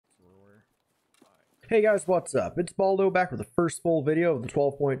Hey guys, what's up? It's Baldo back with the first full video of the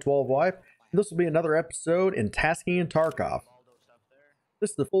 12.12 wipe. This will be another episode in tasking in Tarkov. This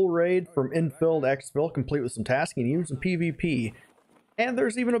is the full raid from infill to exfil, complete with some tasking and some PvP. And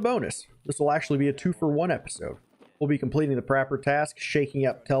there's even a bonus. This will actually be a 2-for-1 episode. We'll be completing the Prapor task, Shaking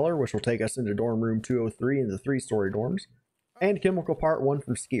Up Teller, which will take us into dorm room 203 in the 3-story dorms, and Chemical Part 1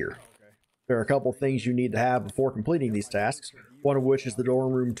 from Skier. There are a couple things you need to have before completing these tasks, one of which is the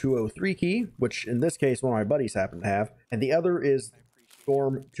dorm room 203 key, which in this case one of my buddies happened to have, and the other is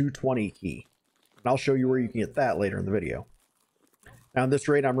dorm 220 key. And I'll show you where you can get that later in the video. Now in this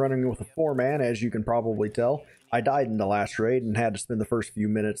raid I'm running with a 4-man, as you can probably tell. I died in the last raid and had to spend the first few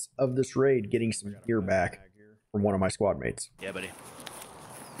minutes of this raid getting some gear back from one of my squad mates. Yeah, buddy.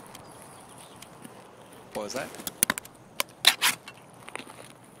 What was that?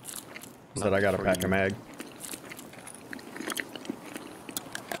 Said I got a pack of mag.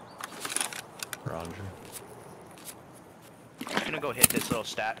 Roger. I'm gonna go hit this little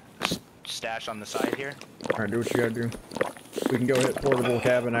stash on the side here. Alright, do what you gotta do. We can go hit portable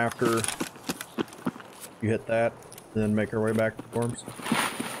cabin after you hit that, then make our way back to the dorms.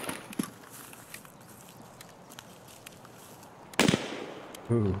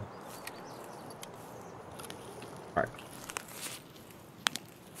 Ooh. Alright.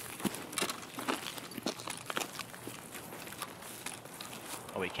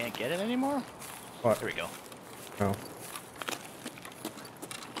 Oh, we can't get it anymore? What? Here we go. Oh.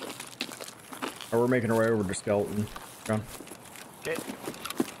 Oh, we're making our way over to Skeleton. John. Okay.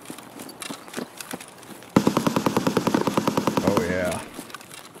 Oh yeah.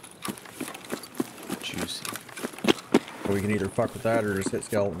 Juicy. So we can either fuck with that or just hit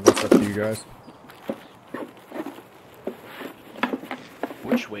Skeleton. That's up to you guys.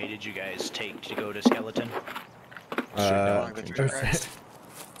 Which way did you guys take to go to Skeleton?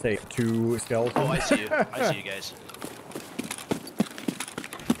 Take 2 Skeletons. Oh, I see you. I see you guys.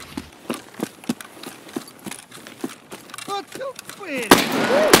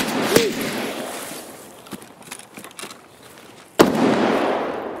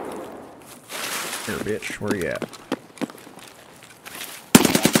 Here, bitch. Where you at?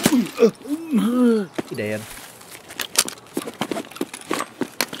 He dead.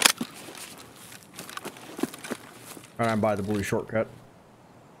 Alright, I'm by the blue shortcut.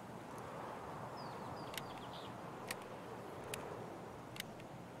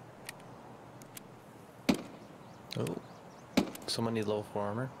 Oh. Someone need level 4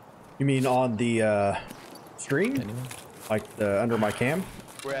 armor. You mean on the stream? Anyone? Like the under my cam?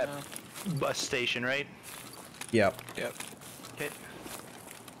 We're at bus station, right? Yep. Yep. Okay.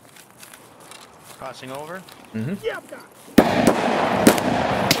 Crossing over. Mm-hmm. Yep.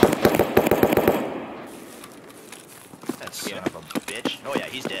 That son of a bitch. Oh yeah,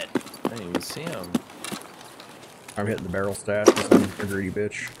 he's dead. I didn't even see him. I'm hitting the barrel stash because I'm a greedy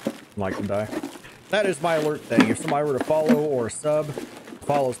bitch. I like to die. That is my alert thing. If somebody were to follow or sub,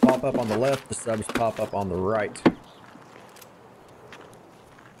 follows pop up on the left, the subs pop up on the right.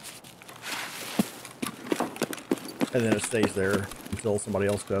 And then it stays there until somebody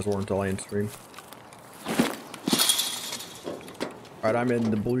else does or until I end stream. Alright, I'm in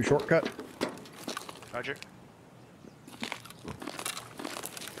the blue shortcut. Roger.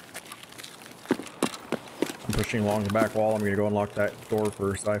 I'm pushing along the back wall. I'm going to go unlock that door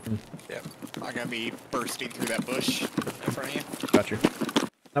for Siphon. Yep. I'm gonna be bursting through that bush in front of you. Gotcha.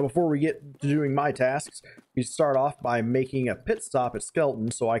 Now before we get to doing my tasks, we start off by making a pit stop at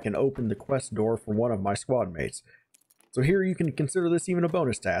Skeleton so I can open the quest door for one of my squad mates. So here you can consider this even a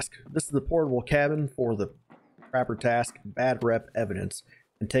bonus task. This is the portable cabin for the Prapor task, Bad Rep Evidence,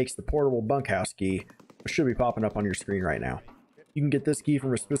 and takes the portable bunkhouse key, which should be popping up on your screen right now. You can get this key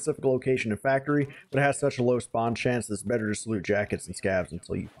from a specific location in factory, but it has such a low spawn chance that it's better to loot jackets and scavs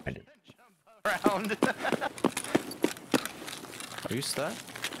until you find it. Round. Are you stuck?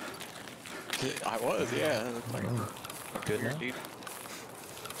 I was, yeah. Like, Good now? dude.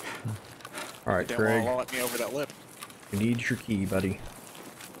 Alright, Didn't Craig, want to let me over that lip. you need your key, buddy.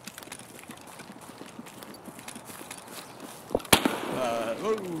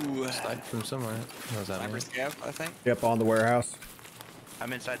 Ooh. Slide from somewhere. Was that Sniper me? scav, I think. Yep, on the warehouse.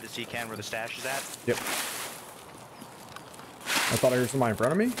 I'm inside the sea can where the stash is at. Yep. I thought I heard somebody in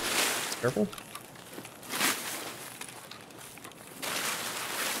front of me. Careful.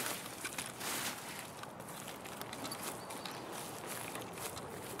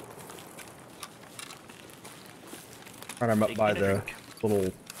 Alright, I'm up by the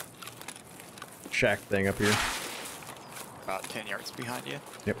little shack thing up here. About 10 yards behind you.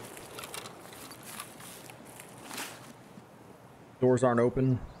 Yep. Doors aren't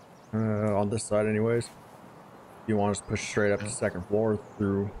open. On this side anyways. You want us to push straight up to second floor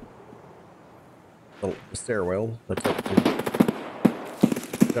through the stairwell. That's up to,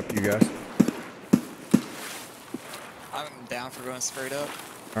 it's up to you guys. I'm down for going straight up.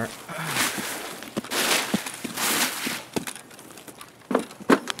 All right.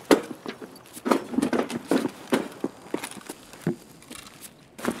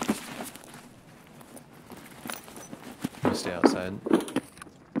 Stay outside.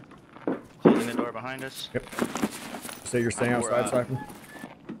 Closing the door behind us. Yep. So you're staying outside, Siphon?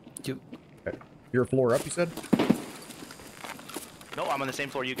 Yep. Okay. You're a floor up, you said? No, I'm on the same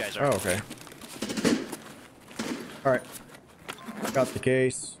floor you guys are. Oh, okay. All right. Got the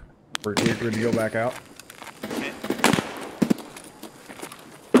case. We're good to go back out. Okay.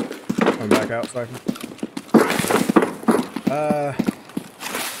 Come back out, Siphon.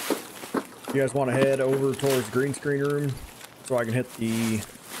 You guys want to head over towards the green screen room so I can hit the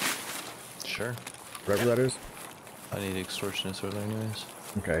Sure. whatever that is? I need extortionists over there anyways.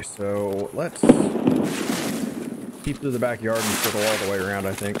 Okay, so let's keep through the backyard and circle all the way around,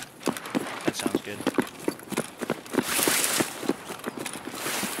 I think. That sounds good.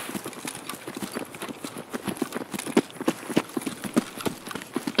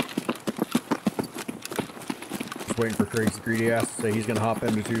 Just waiting for Craig's greedy ass to say he's gonna hop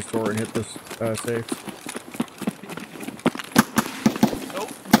into 2-store and hit this safe. Nope.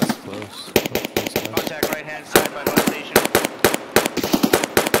 That's close. Oh, that's close. Contact right hand side by bus station.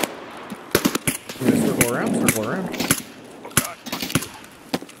 You gonna circle around? Circle around. Oh god.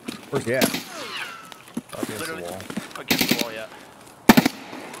 Where's he at? Up against Literally the wall. against the wall, yeah.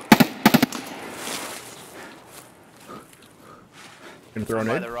 Gonna throw a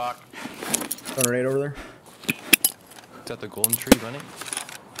By nade? the rock. Throw a nade over there? It's at the golden tree running.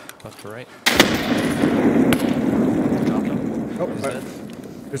 Left to right. Dropped him. Oh, He's dead.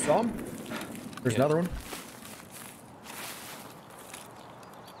 just saw him? There's Yeah. another one.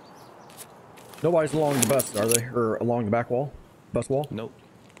 Nobody's along the bus, are they? Or along the back wall? Bus wall? Nope.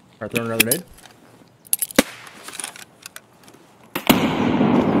 Alright, throwing another nade.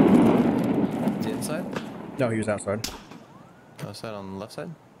 Is he inside? No, he was outside. Outside on the left side?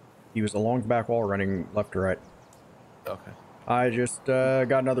 He was along the back wall running left to right. Okay. I just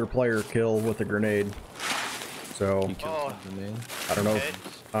got another player kill with a grenade. So You killed Oh. the man. I don't know. Okay.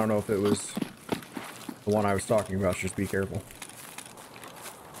 I don't know if it was the one I was talking about. So just be careful.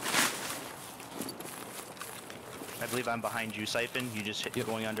 I believe I'm behind you, Siphon. You just hit Yep.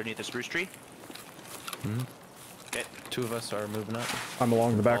 going underneath the spruce tree. Hmm. Okay. Two of us are moving up. I'm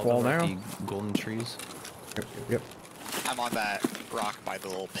along the back All wall over now. the golden trees. Yep, yep. I'm on that rock by the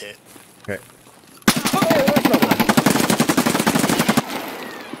little pit. Okay. Oh, that's another one.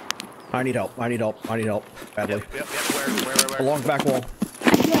 I need help. I need help. I need help badly. Yep. Where? Along the back wall.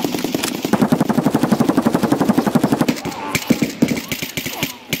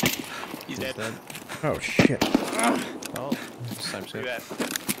 He's He's dead. dead. Oh shit. Oh, sniper Where you at?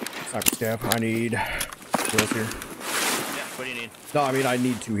 Sniper Scav. I need heals here. Yeah, what do you need? No, I mean I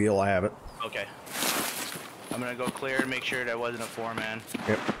need to heal. I have it. Okay. I'm gonna go clear and make sure that wasn't a 4-man.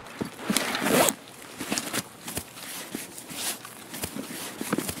 Yep.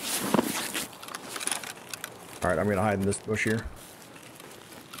 All right, I'm gonna hide in this bush here.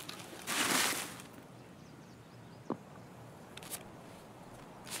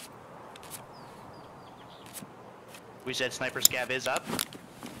 We said Sniper Scav is up.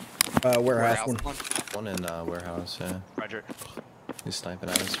 Warehouse one. One in warehouse, yeah. Roger. He's sniping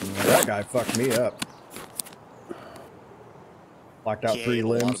at us from That there. guy fucked me up. Locked out Yeah, 3 a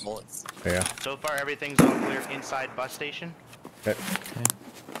lot of limbs. bullets. Yeah. So far, everything's all clear inside bus station. Okay. Okay.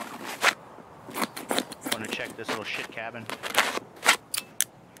 Want to check this little shit cabin.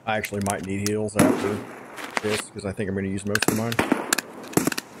 I actually might need heals after this because I think I'm gonna use most of mine.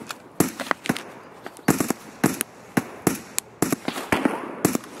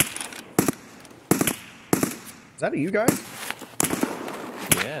 Is that a you guys?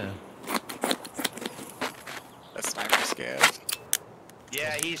 Yeah. That sniper scav.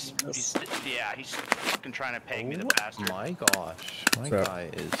 Yeah, he's fucking trying to peg me, the Oh bastard. my gosh. My So- guy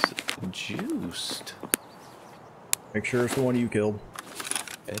is juiced. Make sure it's the one you killed.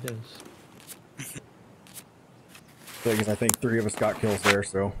 It is. Because I think 3 of us got kills there,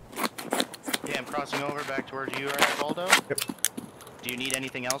 so. Yeah, I'm crossing over back to where you are at, Baldo. Yep. Do you need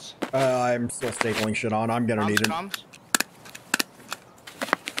anything else? I'm still stapling shit on. I'm gonna need it. Comms?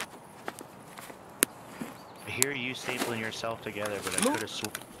 I hear you stapling yourself together, but I could have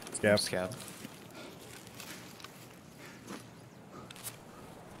sworn. Scav. Scav.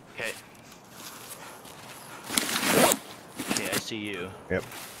 Okay. Okay, I see you. Yep.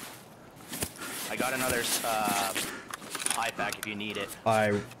 I got another IFAK if you need it.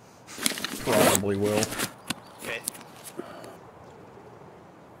 I probably will. Okay.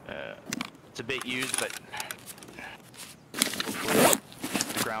 It's a bit used, but hopefully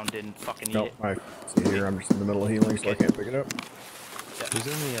the ground didn't fucking eat Nope, it. I see here. I'm just in the middle of healing, so I can't pick it up. Who's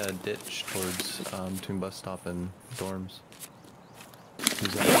in the ditch towards between bus stop and dorms?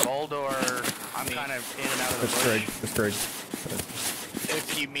 Who's that? Gold or I'm kind of in and out of the It's bush. Craig. It's Craig.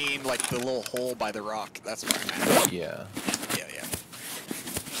 If you mean like the little hole by the rock, that's where I'm at. Yeah. Yeah, yeah.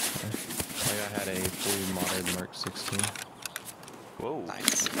 Like I had a fully modded Mark 16. Whoa.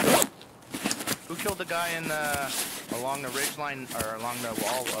 Nice. Who killed the guy in the along the ridge line or along the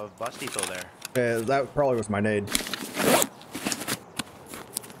wall of bus depot there? That probably was my nade.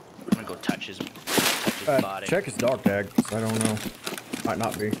 I'm gonna go touch his body. Check his dog tag, 'cause I don't know. Might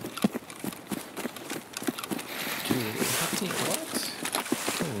not be. Dude, what?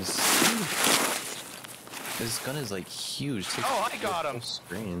 This gun is like huge. Oh, I got him.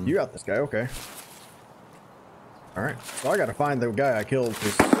 Screen. You got this guy, okay. Alright, so I gotta find the guy I killed,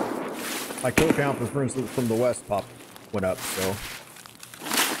 because my kill count, for instance, from the west went up, so.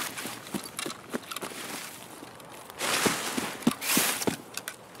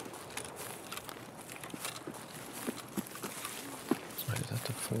 Is that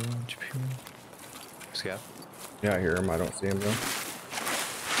the full GPU? Scav? Yeah, I hear him. I don't see him though.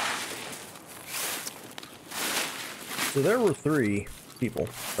 So there were 3 people,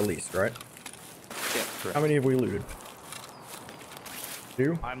 at least, right? Yeah. Correct. How many have we looted?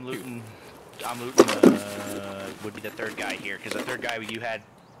 2? I'm looting. Would be the third guy here, because the third guy you had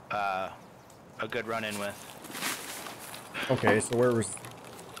a good run-in with. Okay, so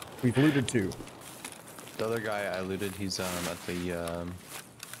we've looted 2. The other guy I looted, he's at the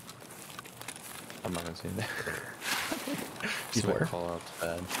I'm not gonna say that. He's might where? call out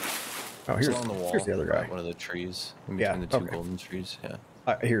bad. Oh, He's here's along the wall. here's the other guy. One of the trees. In Yeah, between the 2 okay. golden trees.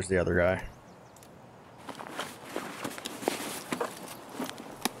 Yeah. Here's the other guy.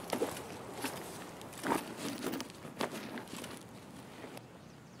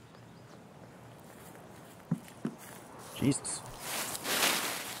 Jesus.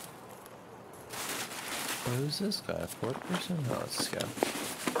 Who's this guy? 4th person? No, it's Scav.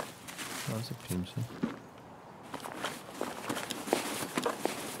 Oh, it's a PMC.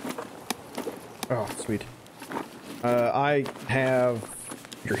 Oh, sweet. I have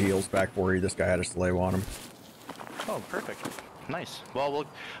your heals back for you. This guy had a sleigh on him. Oh, perfect. Nice. Well,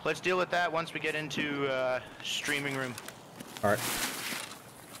 let's deal with that once we get into streaming room. Alright.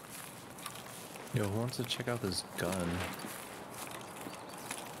 Yo, who wants to check out this gun?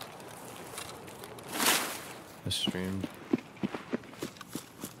 The stream.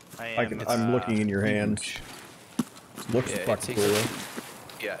 I'm looking in your hand. Looks Yeah, fucking cool.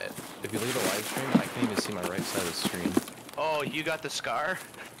 Yeah, if you look at the live stream, I can't even see my right side of the screen. Oh, you got the scar?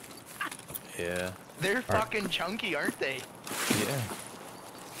 Yeah. They're fucking chunky, aren't they? Yeah.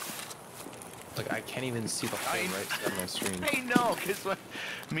 Like, I can't even see the whole right side of my screen. I know, because when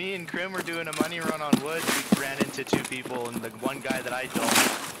me and Krim were doing a money run on wood, we ran into 2 people, and the one guy that I don't,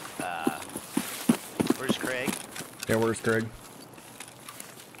 where's Craig? Yeah, where's Craig?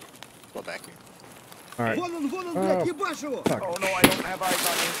 Go back here. Alright. Oh no, I don't have eyes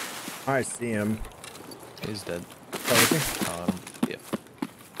on you. I see him. He's dead. Oh, is he? Yeah.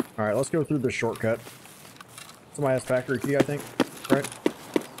 Alright, let's go through this shortcut. Somebody has factory key, I think. Right?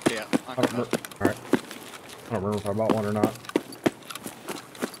 Yeah. Alright. I don't remember if I bought one or not.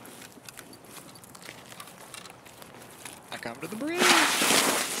 I come to the bridge.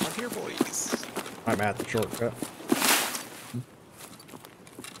 I'm here, boys. I'm at the shortcut.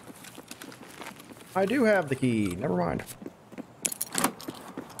 I do have the key. Never mind.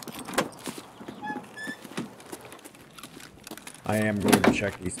 I am going to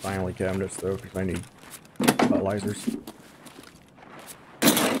check these finally cabinets though, because I need fertilizers.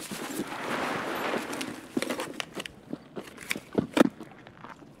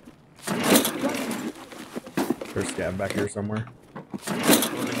 There's Scav back here somewhere.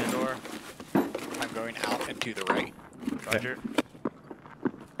 Closing the door. I'm going out and to the right. Roger.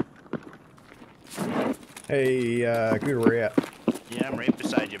 Hey, Cooter, where you at? Yeah, I'm right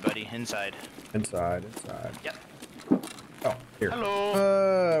beside you, buddy. Inside. Inside. Yep. Oh, here.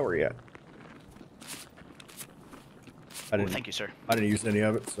 Hello. Where you at? Thank you, sir. I didn't use any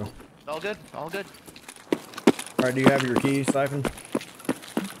of it, so. All good. All good. Alright, do you have your key, Siphon?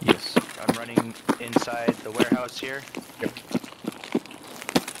 Yes. I'm running inside the warehouse here. Yep.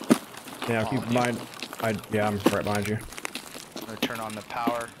 Now keep in mind, yeah, I'm right behind you. I'm gonna turn on the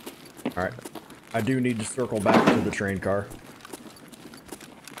power. Alright. I do need to circle back to the train car.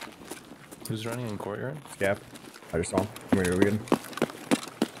 Who's running in courtyard? Scav. I just saw him. I'm gonna go get him.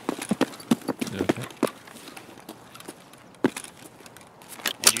 You okay?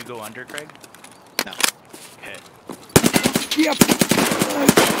 Did you go under, Craig? No. Okay. Yep.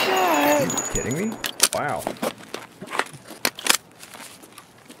 Are you kidding me? Wow.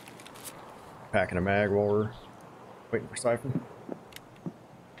 Packing a mag while we're waiting for Siphon.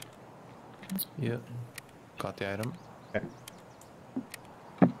 Yep. Got the item. Okay.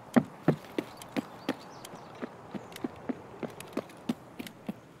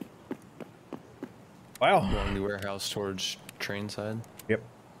 Wow. Along the warehouse towards train side. Yep.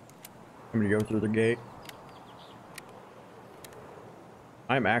 I'm gonna go through the gate.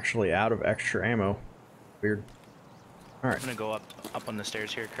 I'm actually out of extra ammo. Weird. Alright. I'm gonna go up on the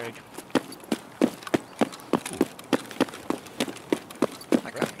stairs here, Craig.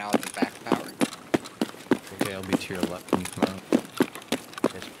 I got now with the back power. Okay, I'll be to your left when you come out.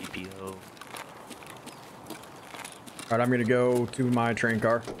 SPPO. Alright, I'm gonna go to my train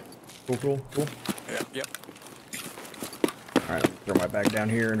car. Cool. Yep, yep. Alright, throw my bag down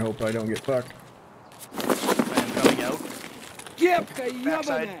here and hope I don't get fucked. I am coming out.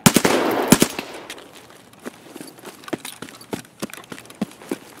 Backside.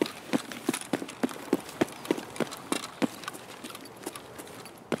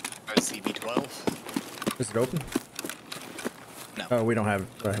 CB12. Is it open? No. Oh, we don't have.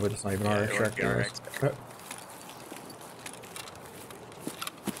 It's not even our it would extract. be our anyways. extract.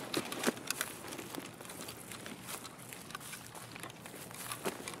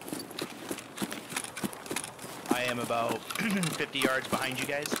 I am about 50 yards behind you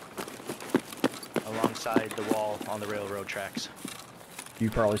guys, alongside the wall on the railroad tracks. You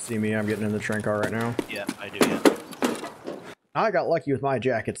probably see me. I'm getting in the train car right now. Yeah, I do, yeah. I got lucky with my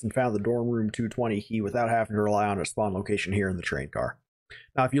jackets and found the dorm room 220 key without having to rely on a spawn location here in the train car.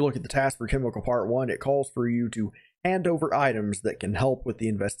 Now, if you look at the task for Chemical Part 1, it calls for you to hand over items that can help with the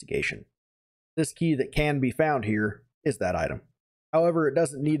investigation. This key that can be found here is that item. However, it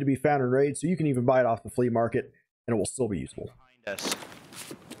doesn't need to be found in raid, so you can even buy it off the flea market, and it will still be useful. Behind us.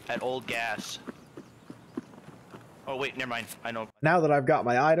 At Old Gas. Oh, wait, never mind. I know. Now that I've got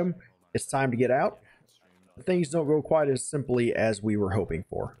my item, it's time to get out. Things don't go quite as simply as we were hoping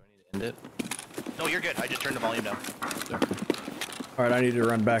for. End it. No, you're good. I just turned the volume down. Alright, I need to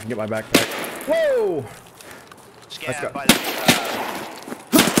run back and get my backpack. Whoa! Scav by the...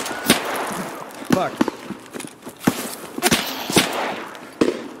 Fuck.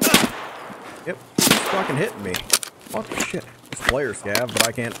 Yep, it's fucking hitting me. What the shit? It's player Scav, but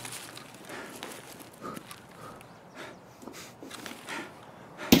I can't.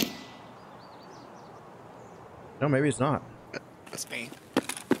 No, maybe it's not. That's me.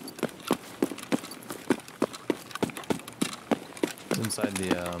 It's inside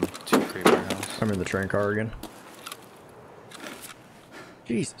the 2 crate warehouse. I'm in the train car again.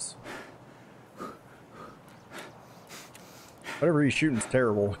 Jesus. Whatever he's shooting's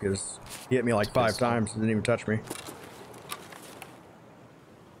terrible, because he hit me like 5 times and didn't even touch me. Did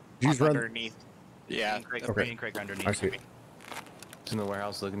you just run? Underneath. Yeah. Craig, Okay. me and Craig are underneath. I see. It's in the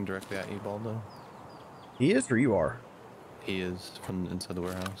warehouse looking directly at you, Baldo. He is, or you are? He is from inside the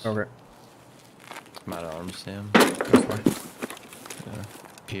warehouse. Okay. I'm out of arms, Sam. That's fine.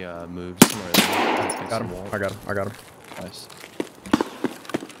 Yeah. He moved somewhere there. Got him. I got him. I got him. Nice.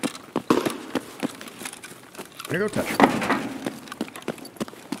 I'm gonna go touch him.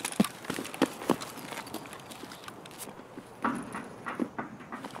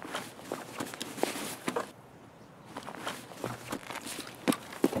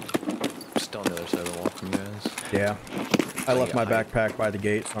 Just on the other side of the wall from you guys. Yeah. I left my backpack by the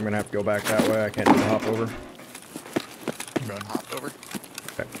gate, so I'm gonna have to go back that way. I can't do the hop over. Run hop over.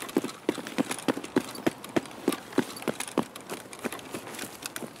 Okay.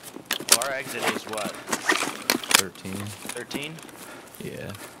 Well, our exit is what? 13. 13?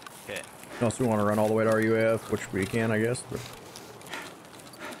 Yeah. Okay. Unless we want to run all the way to RUF, which we can, I guess. But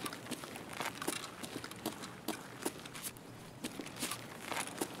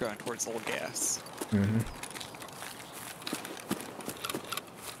Going towards Old Gas. mm-hmm.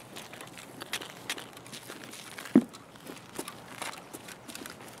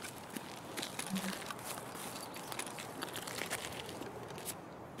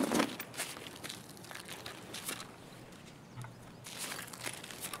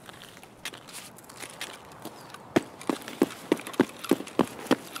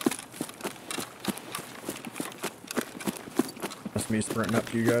 That's me sprinting up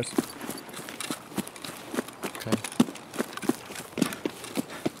to you guys. Okay.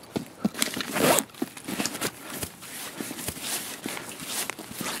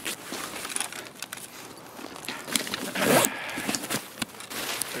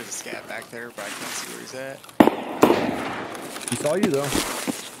 there, but I can't see where he's at. He saw you though.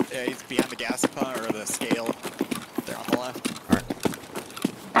 Yeah, he's behind the gas pump or the scale. There on the left. Alright.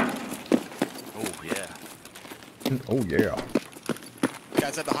 Oh yeah. Oh yeah.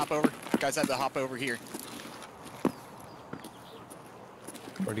 Guys had to hop over. Guys had to hop over here.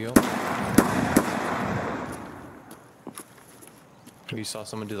 Where'd you go? You saw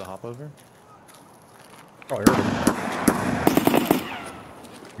someone do the hop over? Probably heard him.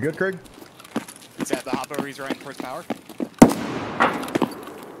 You good, Craig? He's at the hop over. He's running towards power.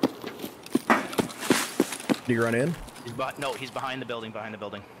 Do you run in? No, he's behind the building. Behind the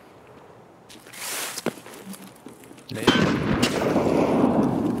building. Nate?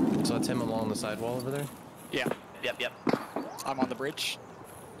 So that's him along the sidewall over there? Yeah, Yep. I'm on the bridge.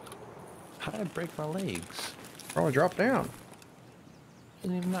 How did I break my legs? Probably drop down.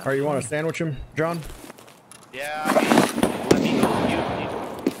 Didn't even not Alright, you want to sandwich him, John? Yeah. I mean, let me go.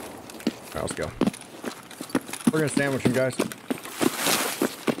 Alright, let's go. We're gonna sandwich him, guys.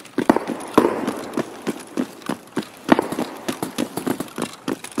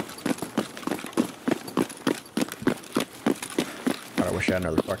 God, I wish I had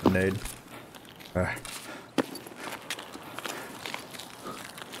another fucking nade.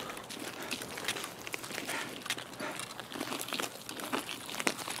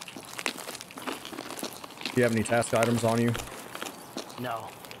 Do you have any task items on you? No.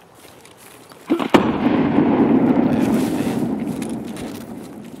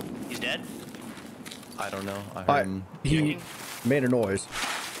 He's dead? I don't know. I heard him. He made a noise.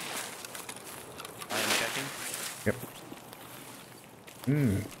 I am checking. Yep.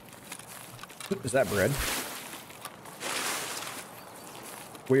 Is that bread?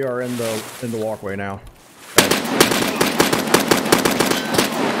 We are in the walkway now.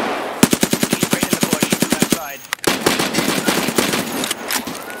 He's right in the bush, that side.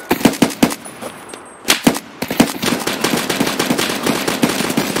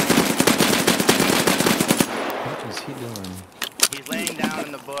 What is he doing? He's laying down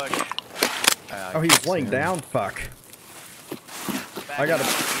in the bush. Oh, he's laying down. Fuck. I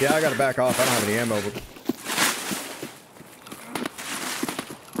gotta back off. I don't have any ammo. But...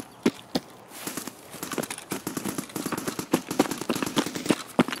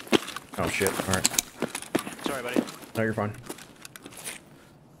 Oh shit! All right. Sorry, buddy. No, you're fine.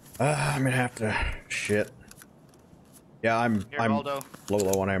 I'm gonna have to. Shit. Yeah, I'm Aldo.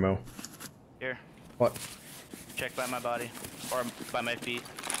 low on ammo. Here, What? check by my body. Or by my feet.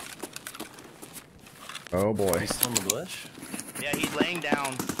 Oh boy. He's still in the bush? Yeah, he's laying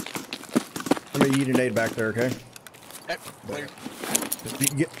down. I'm gonna eat a nade back there, okay? Yep, clear.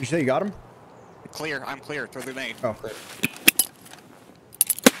 You say you got him? Clear. I'm clear. Throw the nade. Oh.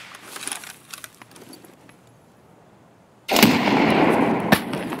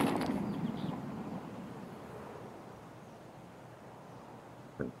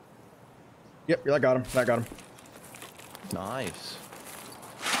 Yep, I got him. I got him. Nice.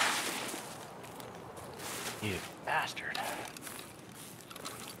 You bastard.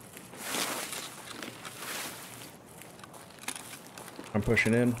 I'm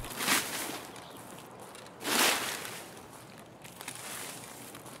pushing in.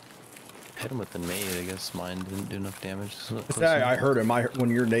 Hit him with the nade. I guess mine didn't do enough damage. I heard him. When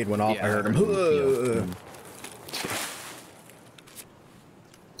your nade went off, Yeah, I heard him. yeah.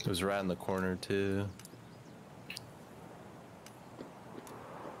 It was right in the corner too.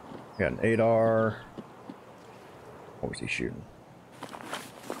 Got an 8R. What was he shooting?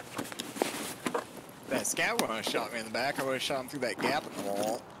 That scout wouldn't have shot me in the back. I would have shot him through that gap in the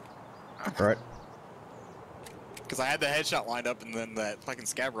wall. Right. Because I had the headshot lined up, and then that fucking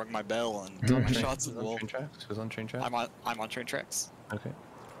scab rung my bell and took my shots in the wall. Train tracks? Who's on train tracks? I'm on train tracks. Okay.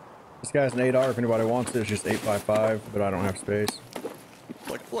 This guy's an 8R. If anybody wants it, it's just 855, but I don't have space.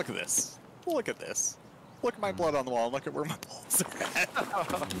 Look at this. Look at this. Look at my blood on the wall. Look at where my balls are at.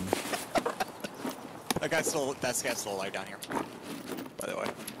 That guy's still alive down here. By the way.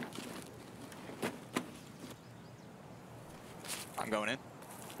 I'm going in.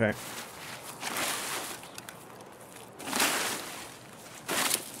 Okay.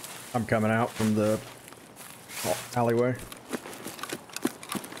 I'm coming out from the alleyway.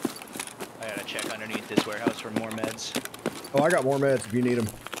 I gotta check underneath this warehouse for more meds. Oh, I got more meds if you need them.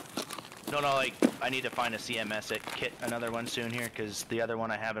 No, like, I need to find a CMS kit, another one soon here, because the other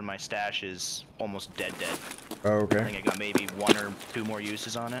one I have in my stash is almost dead. Oh, I okay. think I got maybe 1 or 2 more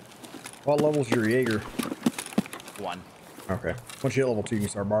uses on it. What level's your Jaeger? 1. Okay. Once you hit level 2, you can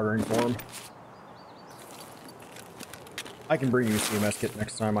start bartering for them. I can bring you a CMS kit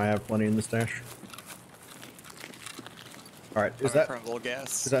next time. I have plenty in the stash. All right, is Coming that from little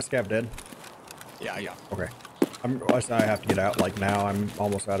gas? Scav dead? Yeah, yeah. Okay. I have to get out like now. I'm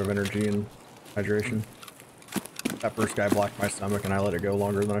almost out of energy and hydration. That first guy blocked my stomach and I let it go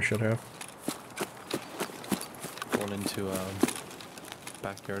longer than I should have. Going into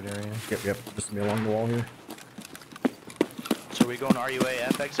backyard area. Yep. Just me along the wall here. So are we going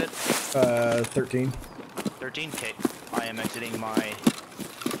RUAF exit? 13. 13K. I am exiting my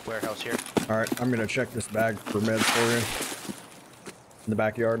warehouse here. Alright, I'm gonna check this bag for meds for you. In the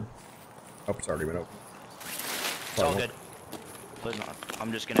backyard. Oh, it's already been open. It's all good. But no,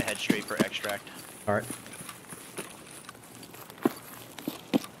 I'm just gonna head straight for extract. Alright.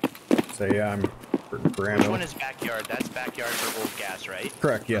 So yeah, I'm for ammo. Which one is backyard? That's backyard for old gas, right?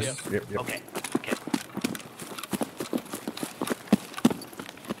 Correct, yes. Yep. Okay.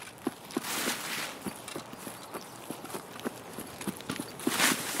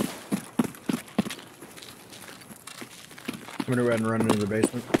 I'm gonna go ahead and run into the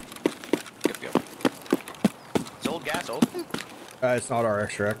basement. Yep. Is old gas old? It's not our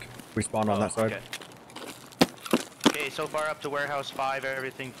extract. We spawned on that side. Okay. Okay, so far up to warehouse 5,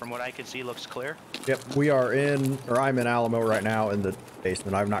 everything from what I can see looks clear. Yep, we are in, or I'm in Alamo right now in the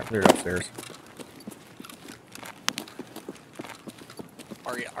basement. I've not cleared upstairs.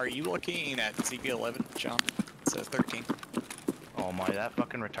 Are you looking at CB11, John? It says 13. Oh my, that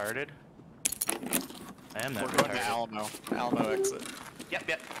fucking retarded. I am that We're going to retarded. Alamo exit.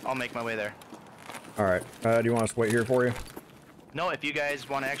 Yep. I'll make my way there. Alright, do you want us to wait here for you? No, if you guys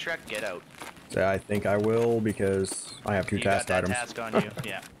want to extract, get out. So I think I will because I have two You task got that items. task on you.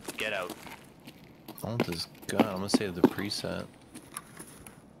 Yeah, get out. I want this gun. I'm gonna save the preset.